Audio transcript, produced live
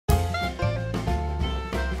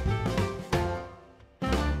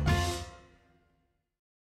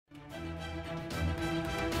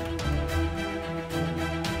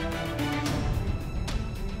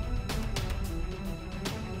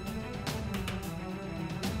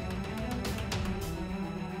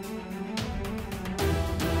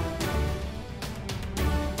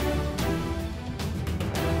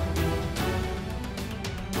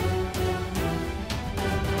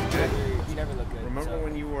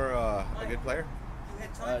were a good player?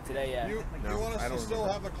 Today, yeah. You No, want us I to don't still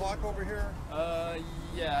remember. have the clock over here?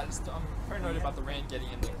 Yeah, I'm paranoid about the rain getting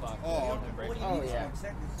in the clock. Oh, Break. Oh, yeah.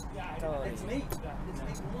 Totally. It's me. It's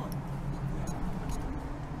making one.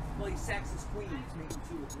 Well, he sacks his queen. He's making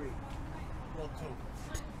 2 or 3. Well,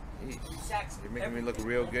 2. Jeez. He sacks. You're making me look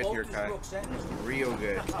real good here, Kai. Real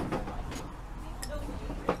good.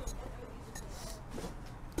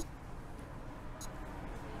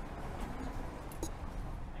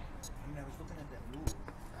 I was looking at that rule,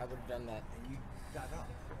 I would have done that. and you got up.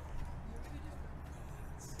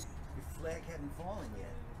 Your flag hadn't fallen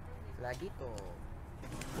yet. Flaguito.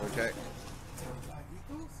 Okay.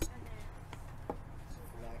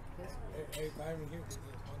 Hey, Byron here, because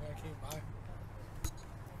one guy came by.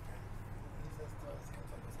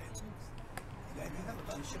 You have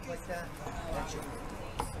a bishop like that? That's your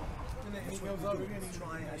And then he comes over again, he's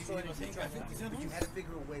trying. I he's saw like, you "Hey, trying, guys, but you had to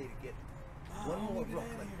figure a way to get one more rook,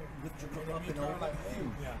 like lift your rook up and over. like, hey,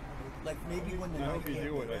 yeah. Like maybe when the I knight hope you can't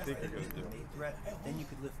do what I make think it, you're gonna do. threat, then you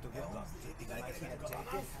could lift the rook up. The guy can't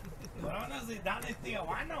take it. But honestly, that is the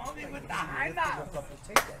one only with the You high lift the rook up and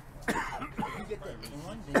take that. If you get that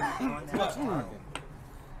pawn, then you pawn that tile.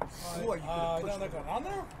 Or you could ¿Dónde push con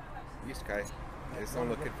Honor? Yes, Kai. It's not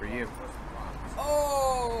looking for you.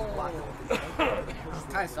 Oh!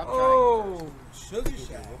 Kai, stop trying. Oh! Sugar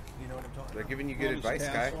shack. You know what I'm talking They're about? giving you good advice,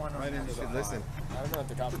 Kai. Right into You the should listen. I don't know what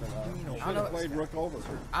they're talking about. Queen I over. don't know. played rook over.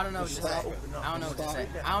 I don't know what to say. I don't know what to say.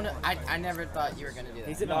 I don't know. I never thought you were gonna do that.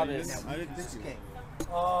 He's a novice. I didn't This think game.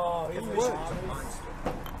 Oh, he would.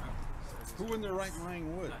 Who in their right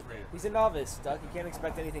mind would? He's a novice, Doug. You can't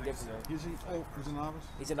expect anything different. He's a novice?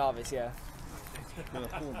 He's a novice, yeah. Gonna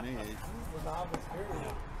fool me. The novice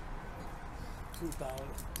period. 2000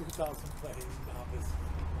 playing novice.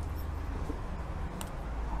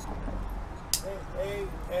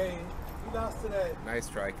 Hey, he lost to that. Nice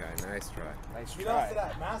try, Kai. Nice try. Nice He lost to try.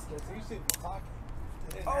 that master, so you should be talking.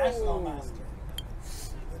 International master.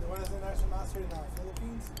 And what is the national master in the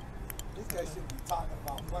Philippines? This guy should be talking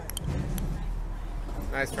about playing.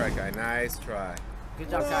 Nice try, Kai. Nice try. Good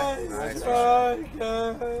job, Kai. Nice try,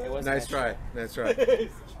 It was a Nice try. Nice try.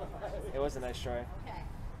 It was a nice try.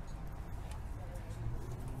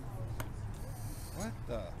 What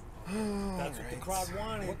the? That's what the crowd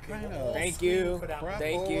wanted. What kind of Thank you. crap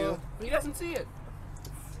Thank you. over? He doesn't see it.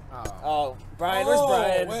 Oh, Brian. Where's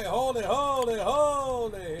Brian? Wait, hold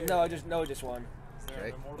it. No, just one.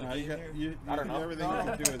 Okay. No, I don't know. Everything you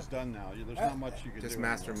can do is done now. There's not much you can do. Just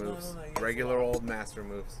master anymore. moves. Regular old master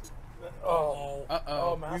moves. Oh.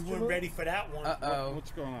 Uh-oh. Master We weren't move? ready for that one. Uh-oh.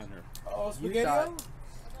 What's going on here? Oh, You spaghetti. thought-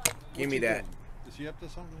 Give me that. Is he up to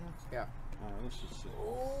something here? Yeah. All right, let's just see.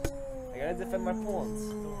 I gotta defend my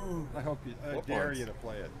pawns. I hope you. I What dare pawns? you to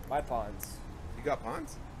play it. My pawns. You got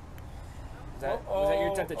pawns? Was that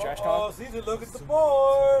your attempt to trash Oh, talk? Caesar, look at the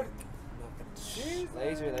board.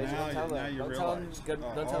 Laser. Now Don't tell you him. Don't tell him realize. good.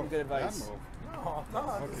 Don't tell him good that advice. move. No,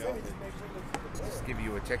 I'm just Okay, saying, okay. just make sure it looks at the board. Just give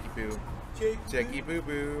you a checky poo. Checky Checky boo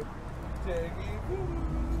boo. Checky boo.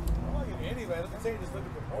 I'm not giving you anyway. I'm saying just look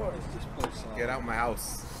at the board. Just play solid. Get out my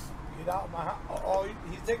house. Get out my house. Oh,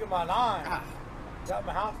 he's taking my line. Get out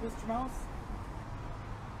my house, Mr. Mouse.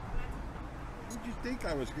 What did you think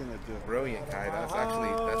I was gonna do? Brilliant, Kai. That's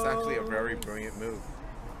actually a very brilliant move.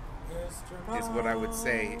 Mr. Mouse. Is what I would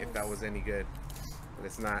say if that was any good. But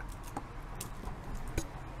it's not.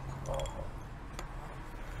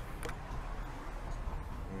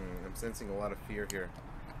 I'm sensing a lot of fear here.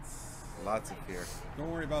 Lots of fear.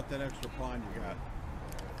 Don't worry about that extra pawn you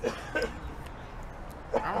got.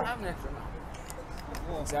 I don't have an extra now.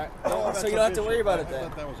 Well, Exactly. oh, So that's you a don't have to bishop. worry about I it then.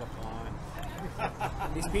 thought that was a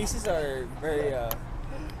pawn. These pieces are very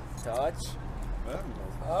touch. That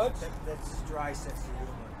Touch. That's dry sense of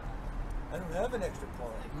humor. I don't have an extra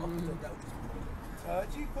pawn.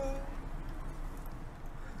 Touchy poo.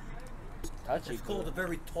 Touchy. It's called a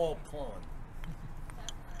very tall pawn.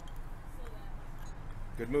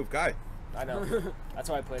 Good move, Kai. I know. That's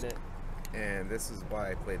why I played it. And this is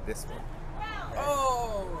why I played this one.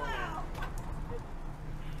 Oh.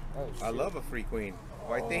 I love a free queen.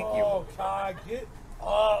 Why, thank Oh, you. Kai, get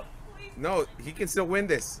up. No, he can still win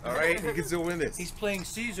this. All right, he can still win this. He's playing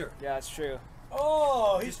Caesar. Yeah, it's true.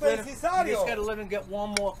 Oh, he's playing He just got to Cesario. live and get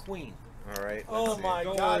one more queen. All right. Oh let's see. my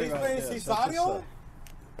Don't God, worry he's about playing this. That's Cesario.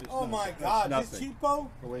 It's Oh not- my that's God, this nothing. cheapo.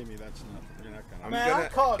 Believe me, that's nothing. You're not gonna. I'm Man, I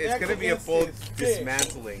called it's next gonna be a against full this fish.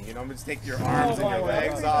 dismantling. You know, I'm gonna just take your arms and my your God,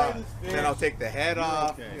 legs let me off, play this and then I'll take the head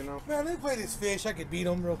off. okay. You know. Man, let me play this fish. I could beat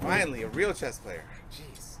him real quick. Finally, a real chess player.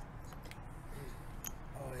 Jeez.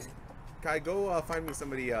 Kai, go find me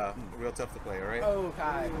somebody real tough to play. All right. Oh,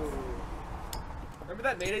 Kai. Remember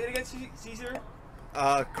that mate I did against Caesar?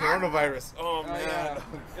 Coronavirus. Oh, Oh, man. yeah.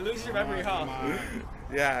 It loses your memory, huh?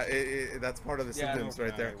 Yeah, that's part of the Yeah. symptoms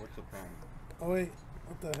right there. What's the problem? Oh wait,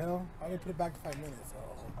 what the hell? I didn't put it back to 5 minutes. Oh,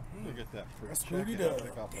 Look at that fruit. That's Check screwed it up. out,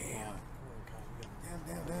 pick up the line,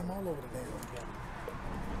 damn, all over the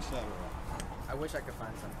damn. etc. I wish I could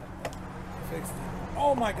find something. Fixed it.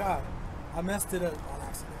 Oh my god, I messed it up on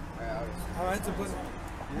accident. I had to put it.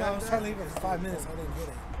 No, I was trying to leave it for 5 minutes. I didn't get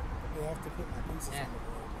it. I have to put my pieces Yeah. on the board.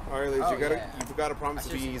 All right, Liz, Oh, you yeah. gotta promise I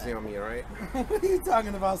to be should've easy said on me, all right? What are you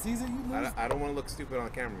talking about, Caesar? You lose. I don't want to look stupid on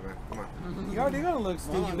camera, man. Come on. You're already gonna look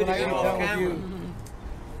stupid I'm when I gonna get get done on with camera. you.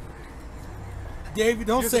 David,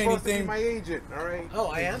 don't You're say supposed to be anything. my agent, all right? Oh,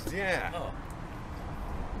 I am? Yeah. Oh.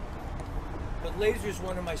 But Laser's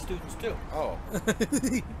one of my students too. Oh.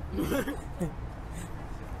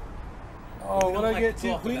 Oh, We what don't I like get to two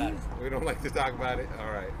talk about queens? We don't like to talk about it.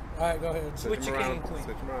 All right. All right, go ahead. Switch Switch them your around. king and queen.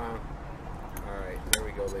 Switch them around. All right, there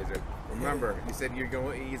we go, Laser. Remember, you said you're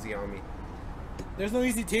going easy on me. There's no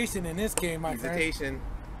hesitation in this game, my friend. Hesitation.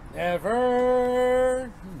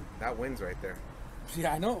 Never. That wins right there.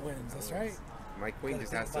 Yeah, I know it wins. That's right. My queen Gotta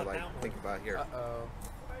just think has to about like that one. think about here. Uh-oh.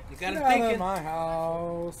 You got Get him out thinking. of my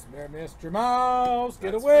house, Mr. Mouse.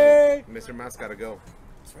 Get That's away. true. Mr. Mouse gotta go.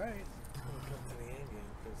 That's right. Come to the Endgame,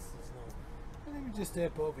 'cause there's no- Let me just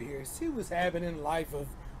step over here. See what's happening in the life of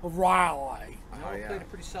Riley. Oh We yeah. played a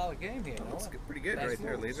pretty solid game here. Looks no? pretty good Nice right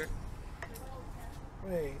there, moves. Laser.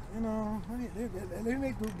 Wait, you know, let me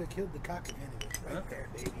make the move that killed the cock anyway. Right there,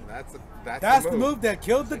 baby. That's That's the move that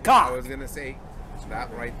killed the I cock. was gonna say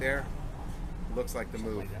that right there looks like the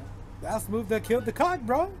move. That's the move that killed the cock,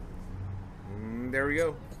 bro. There we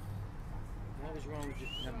go. What was wrong with you?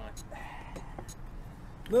 Never mind.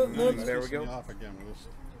 Look, look. There we Pissing go. me off again with this.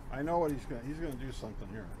 I know what he's gonna do something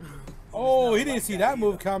here. Oh, he didn't see that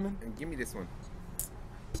move coming. And give me this one.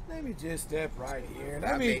 Let me just step right here. Let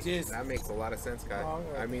That, me makes, just. that makes a lot of sense, guy. Oh,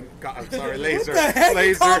 okay. I mean, I'm sorry, Laser. What the heck? Laser.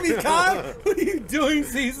 You call me cock? What are you doing,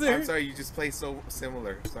 Caesar? I'm sorry, you just play so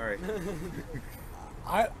similar. Sorry.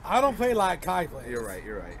 I don't play like Kai plays. You're right.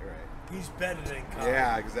 You're right. You're right. He's better than Kyle.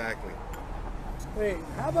 Yeah, exactly. Wait,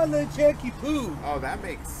 how about a little checky poo? Oh, that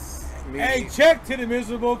makes me. Hey, check to the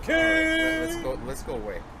miserable All right, kid. let's go. Let's go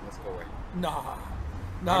away. Let's go away. Nah.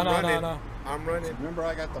 I'm No. running. I'm running. Remember,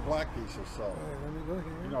 I got the black pieces, so Hey, let me go here.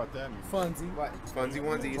 you know what that means. Funsy. What? Funsy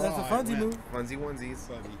onesies. That's a I funsy went. move. Funsy onesies.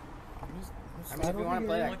 Buddy. I mean, if you want to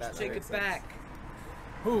play Why like don't you that, take that it makes sense. back?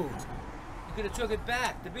 Who? You could have took it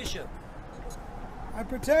back, the bishop. I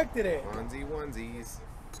protected it. Funsy onesies.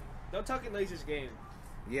 Don't talk in Laser's game.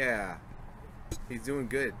 Yeah. He's doing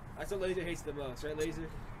good. That's what Laser hates the most, right, Laser?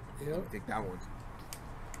 Yep. Take that one.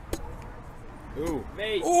 Ooh.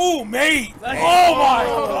 Mate. Ooh, mate! Let's Oh go. my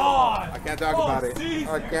god! I can't talk about it. Caesar.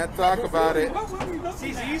 I can't talk about it. What were we looking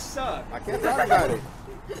Caesar, at? you suck. I can't talk about it.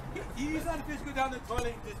 He's not a fish go down the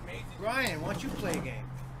toilet and just made it. Ryan, why don't you play a game?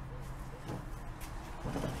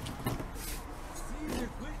 Caesar,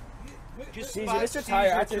 quit. Just Caesar, spot let's retire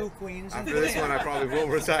Caesar, after- two queens. and After this win. one, I probably will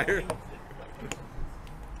retire.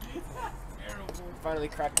 Finally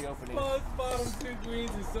cracked the opening. Bottom two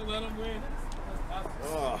queens and still let him win.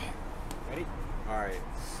 Ugh. Ready? All right.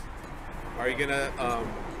 Are you gonna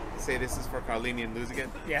say this is for Carlini and lose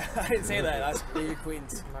again? Yeah, I didn't say that. That's your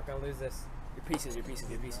queens. I'm not gonna lose this. Your pieces, your pieces,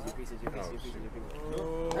 your pieces, your pieces, your pieces, Oh, your pieces, shoot. your pieces.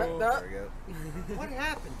 Oh. There we go. What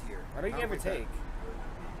happened here? Why don't you ever take?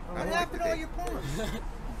 I What don't like happened the to all thing. your pawns?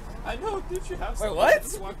 I know, did you have Wait, what?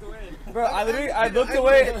 Just walked away. Bro, I looked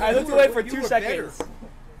away. I looked away for You 2 were seconds. better.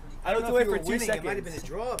 I looked don't know away if you for were 2 winning, It might have been a seconds.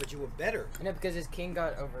 draw, but you were better. No, because his king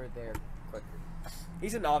got over there quicker.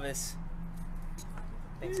 He's a novice.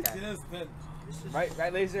 Thanks, guy. This is Right,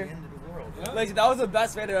 the Laser? end of the world. Yeah. Laser, that was the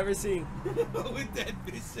best fight I've ever seen. With that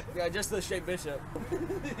bishop. Yeah, just the straight bishop.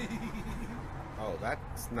 Oh,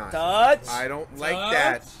 that's not. Touch. I don't like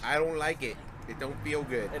that. I don't like it. It don't feel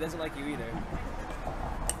good. It doesn't like you either.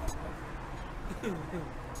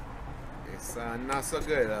 It's not so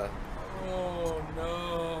good. Oh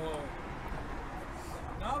no.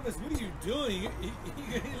 Novice, what are you doing?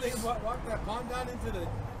 You walk that pawn down into the.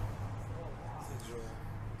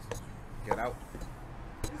 Get out.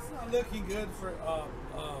 It's not looking good for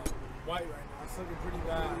White right now. It's looking pretty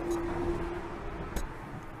bad.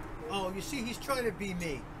 Oh, you see, he's trying to be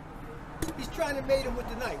me. He's trying to mate him with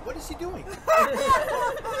the knight. What is he doing?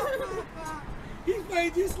 He's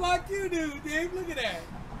playing just like you do, Dave. Look at that.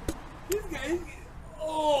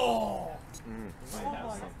 Oh.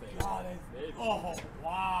 Oh my God. Oh,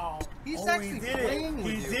 wow. He's actually playing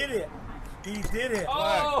with you. it. He did it.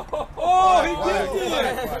 Oh! Oh, he did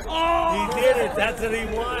it. Oh. He did it. That's what he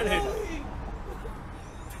wanted.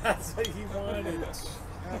 That's what he wanted.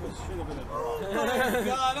 should have been a draw. Oh my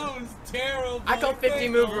god, that was terrible. I call 50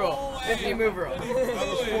 move rule. 50 move rule. That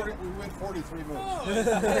was 40, we win 43 moves.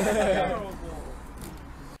 Terrible.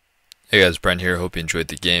 Hey guys, Brent here. Hope you enjoyed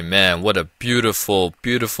the game. Man, what a beautiful,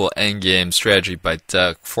 beautiful endgame strategy by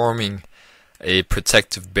Duck, forming a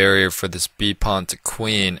protective barrier for this B pawn to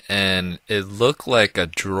queen, and it looked like a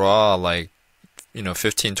draw, like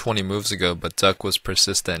 15-20 moves ago, but Duck was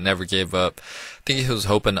persistent, never gave up. I think he was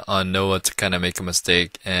hoping on Noah to kind of make a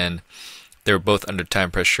mistake, and they were both under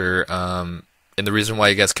time pressure. And the reason why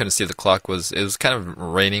you guys couldn't see the clock was it was kind of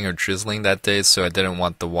raining or drizzling that day, so I didn't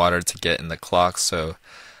want the water to get in the clock, so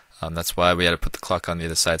that's why we had to put the clock on the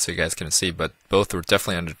other side so you guys couldn't see. But both were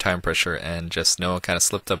definitely under time pressure, and just Noah kind of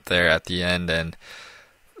slipped up there at the end, and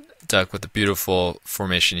Duck with a beautiful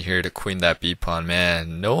formation here to queen that B pawn.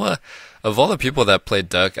 Man, Noah, of all the people that played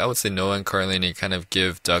Duck, I would say Noah and Carlini kind of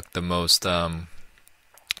give Duck the most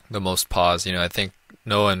pause. I think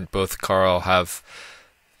Noah and both Carl have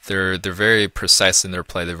they're very precise in their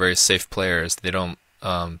play. They're very safe players. They don't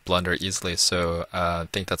blunder easily, so I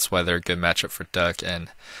think that's why they're a good matchup for Duck. And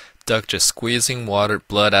Duck just squeezing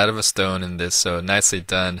blood out of a stone in this, so nicely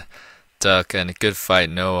done, Duck, and a good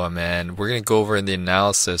fight, Noah, man. We're gonna go over in the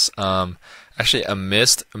analysis. Actually, a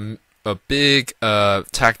big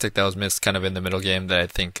tactic that was missed kind of in the middle game that I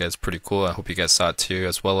think is pretty cool. I hope you guys saw it too,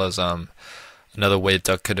 as well as another way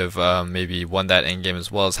Duck could have maybe won that end game,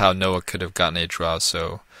 as well as how Noah could have gotten a draw.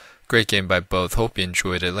 So great game by both. Hope you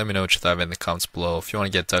enjoyed it. Let me know what you thought in the comments below. If you want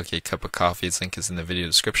to get Duck a cup of coffee, his link is in the video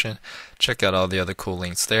description. Check out all the other cool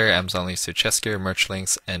links there. Amazon links to chess gear, merch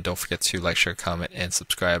links, and don't forget to like, share, comment, and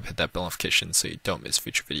subscribe. Hit that bell notification so you don't miss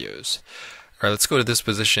future videos. Alright, let's go to this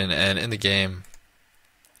position, and in the game,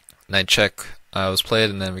 knight check was played,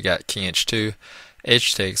 and then we got king h2,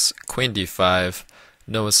 h takes, queen d5.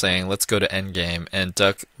 Noah saying, let's go to endgame, and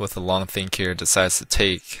Duck with a long think here decides to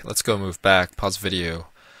take. Let's go move back, pause video.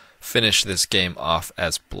 Finish this game off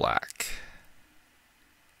as black.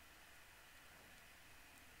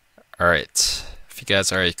 Alright, if you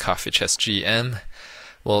guys are a Coffee Chess GM,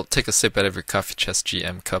 well, take a sip out of your Coffee Chess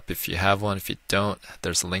GM cup if you have one. If you don't,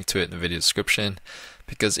 there's a link to it in the video description.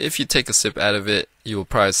 Because if you take a sip out of it, you will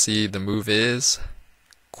probably see the move is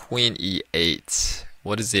Queen E8.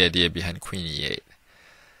 What is the idea behind Queen E8?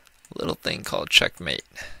 A little thing called checkmate.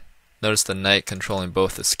 Notice the knight controlling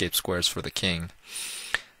both escape squares for the king.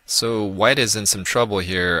 So white is in some trouble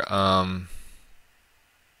here.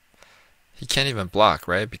 He can't even block,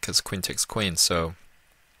 right? Because queen takes queen, so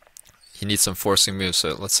he needs some forcing moves.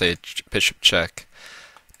 So let's say bishop check,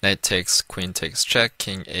 knight takes, queen takes check,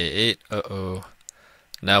 king a8. Uh-oh.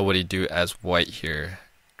 Now what do you do as white here?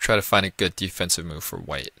 Try to find a good defensive move for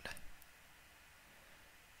white.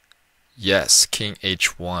 Yes, king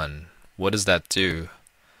h1. What does that do?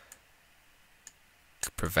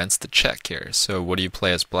 Prevents the check here. So what do you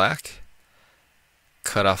play as black?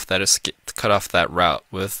 Cut off that route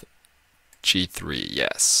with g3.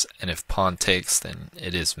 Yes, and if pawn takes, then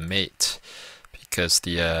it is mate, because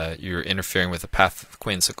you're interfering with the path of the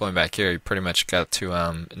queen. So going back here, you pretty much got to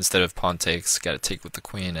instead of pawn takes, got to take with the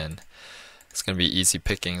queen, and it's gonna be easy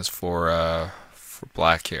pickings for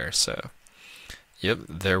black here. So yep,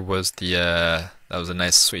 there was that was a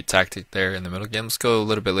nice sweet tactic there in the middle game. Let's go a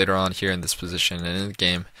little bit later on here in this position, and in the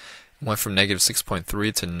game it went from negative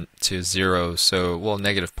 6.3 to 0, so well,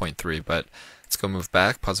 negative 0.3, but let's go move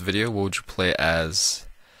back, pause the video. What would you play as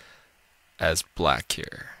black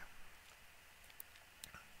here?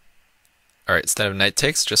 Alright, instead of knight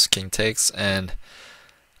takes, just king takes, and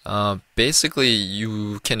basically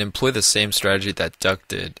you can employ the same strategy that Duck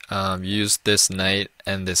did. Use this knight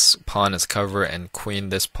and this pawn as cover and queen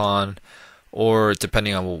this pawn, or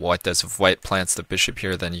depending on what white does, if white plants the bishop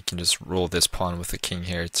here, then you can just roll this pawn with the king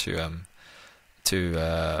here to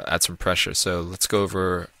add some pressure. So let's go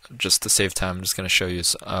over, just to save time, I'm just going to show you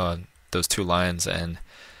those two lines, and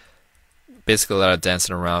basically a lot of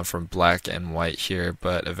dancing around from black and white here,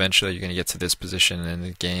 but eventually you're going to get to this position in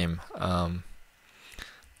the game. You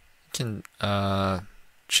can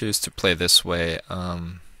choose to play this way,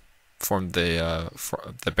 form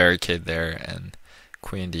the barricade there, and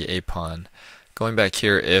queen the a pawn. Going back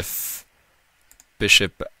here, if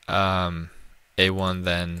bishop a1,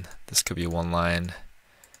 then this could be one line,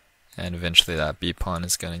 and eventually that b pawn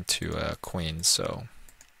is going to queen. So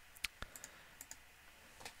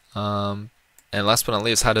and last but not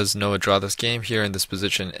least, how does Noah draw this game? Here in this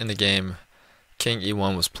position in the game, king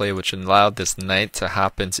e1 was played, which allowed this knight to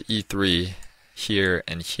hop into e3 here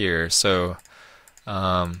and here. So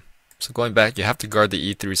so going back, you have to guard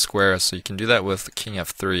the e3 square, so you can do that with king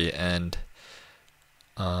f3, and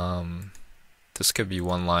this could be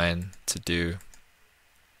one line to do.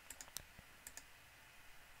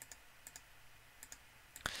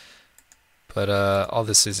 But all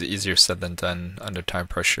this is easier said than done under time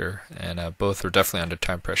pressure, and both were definitely under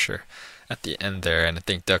time pressure at the end there. And I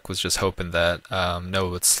think Duck was just hoping that Noah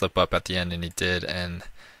would slip up at the end, and he did. And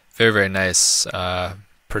very, very nice,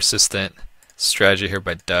 persistent strategy here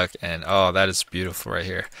by Duck. And oh, that is beautiful right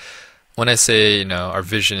here. When I say, you know, our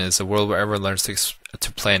vision is a world where everyone learns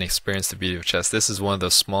to play and experience the beauty of chess, this is one of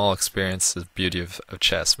those small experiences of beauty of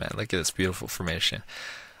chess, man. Look at this beautiful formation.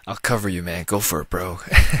 I'll cover you, man. Go for it, bro.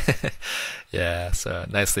 Yeah, so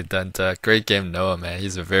nicely done, Duck. Great game, Noah, man.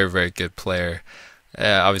 He's a very, very good player.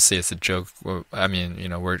 Yeah, obviously it's a joke. I mean, you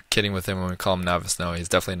know, we're kidding with him when we call him Novice Noah. He's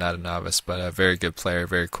definitely not a novice, but a very good player,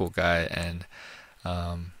 very cool guy, and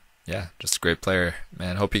yeah, just a great player,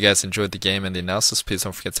 man. Hope you guys enjoyed the game and the analysis. Please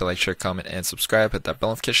don't forget to like, share, comment, and subscribe. Hit that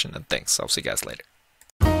bell notification, and thanks. I'll see you guys later.